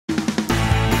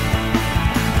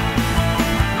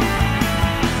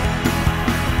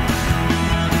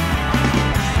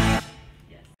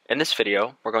this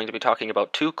video, we're going to be talking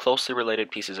about two closely related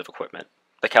pieces of equipment,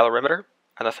 the calorimeter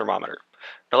and the thermometer.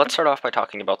 Now let's start off by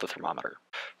talking about the thermometer.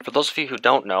 For those of you who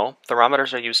don't know,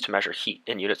 thermometers are used to measure heat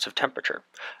in units of temperature,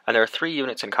 and there are three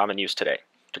units in common use today: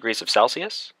 degrees of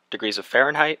Celsius, degrees of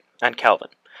Fahrenheit, and Kelvin.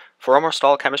 For almost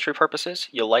all chemistry purposes,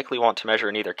 you'll likely want to measure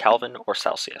in either Kelvin or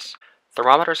Celsius.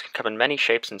 Thermometers can come in many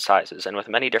shapes and sizes and with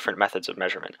many different methods of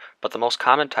measurement, but the most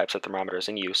common types of thermometers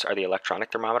in use are the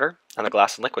electronic thermometer and the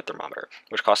glass and liquid thermometer,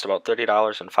 which cost about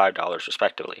 $30 and $5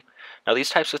 respectively. Now these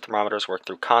types of thermometers work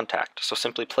through contact, so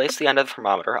simply place the end of the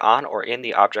thermometer on or in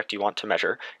the object you want to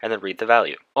measure and then read the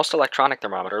value. Most electronic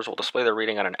thermometers will display their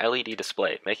reading on an LED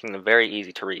display, making them very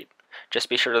easy to read. Just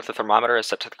be sure that the thermometer is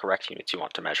set to the correct units you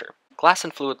want to measure. Glass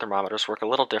and fluid thermometers work a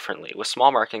little differently, with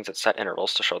small markings at set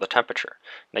intervals to show the temperature.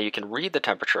 Now you can read the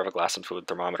temperature of a glass and fluid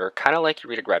thermometer kind of like you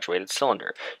read a graduated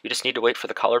cylinder. You just need to wait for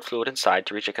the colored fluid inside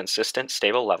to reach a consistent,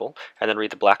 stable level, and then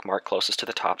read the black mark closest to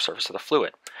the top surface of the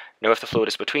fluid. Now if the fluid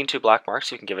is between two black marks,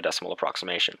 you can give a decimal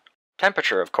approximation.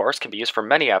 Temperature, of course, can be used for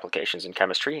many applications in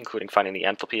chemistry, including finding the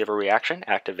enthalpy of a reaction,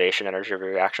 activation energy of a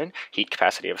reaction, heat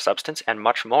capacity of a substance, and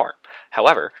much more.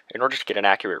 However, in order to get an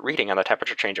accurate reading on the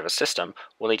temperature change of a system,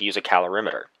 we'll need to use a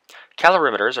calorimeter.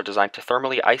 Calorimeters are designed to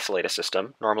thermally isolate a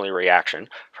system, normally a reaction,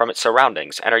 from its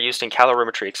surroundings, and are used in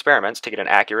calorimetry experiments to get an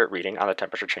accurate reading on the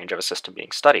temperature change of a system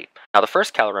being studied. Now, the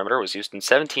first calorimeter was used in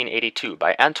 1782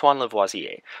 by Antoine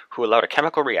Lavoisier, who allowed a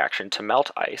chemical reaction to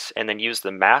melt ice and then used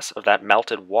the mass of that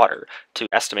melted water to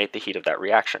estimate the heat of that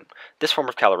reaction. This form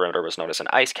of calorimeter was known as an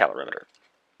ice calorimeter.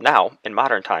 Now, in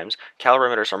modern times,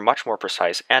 calorimeters are much more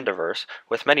precise and diverse,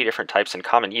 with many different types in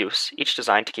common use, each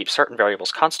designed to keep certain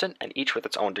variables constant and each with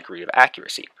its own degree of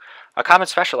accuracy. A common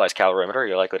specialized calorimeter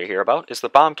you're likely to hear about is the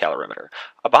bomb calorimeter.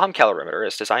 A bomb calorimeter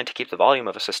is designed to keep the volume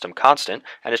of a system constant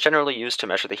and is generally used to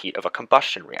measure the heat of a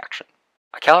combustion reaction.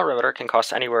 A calorimeter can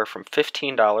cost anywhere from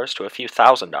 $15 to a few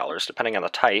 $1,000s, depending on the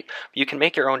type, but you can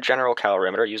make your own general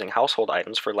calorimeter using household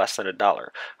items for less than $1.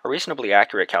 A reasonably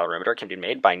accurate calorimeter can be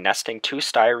made by nesting two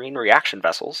styrene reaction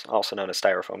vessels, also known as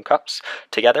styrofoam cups,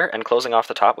 together and closing off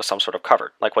the top with some sort of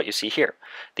cover, like what you see here.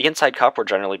 The inside cup would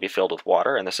generally be filled with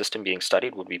water, and the system being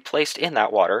studied would be placed in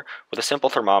that water with a simple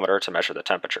thermometer to measure the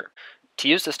temperature. To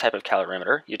use this type of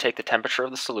calorimeter, you take the temperature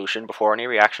of the solution before any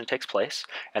reaction takes place,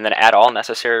 and then add all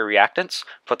necessary reactants,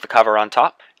 put the cover on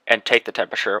top, and take the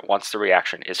temperature once the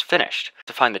reaction is finished.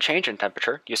 To find the change in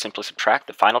temperature, you simply subtract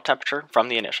the final temperature from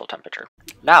the initial temperature.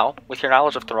 Now, with your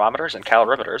knowledge of thermometers and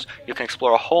calorimeters, you can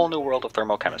explore a whole new world of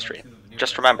thermochemistry.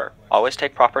 Just remember, always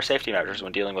take proper safety measures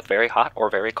when dealing with very hot or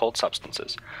very cold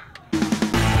substances.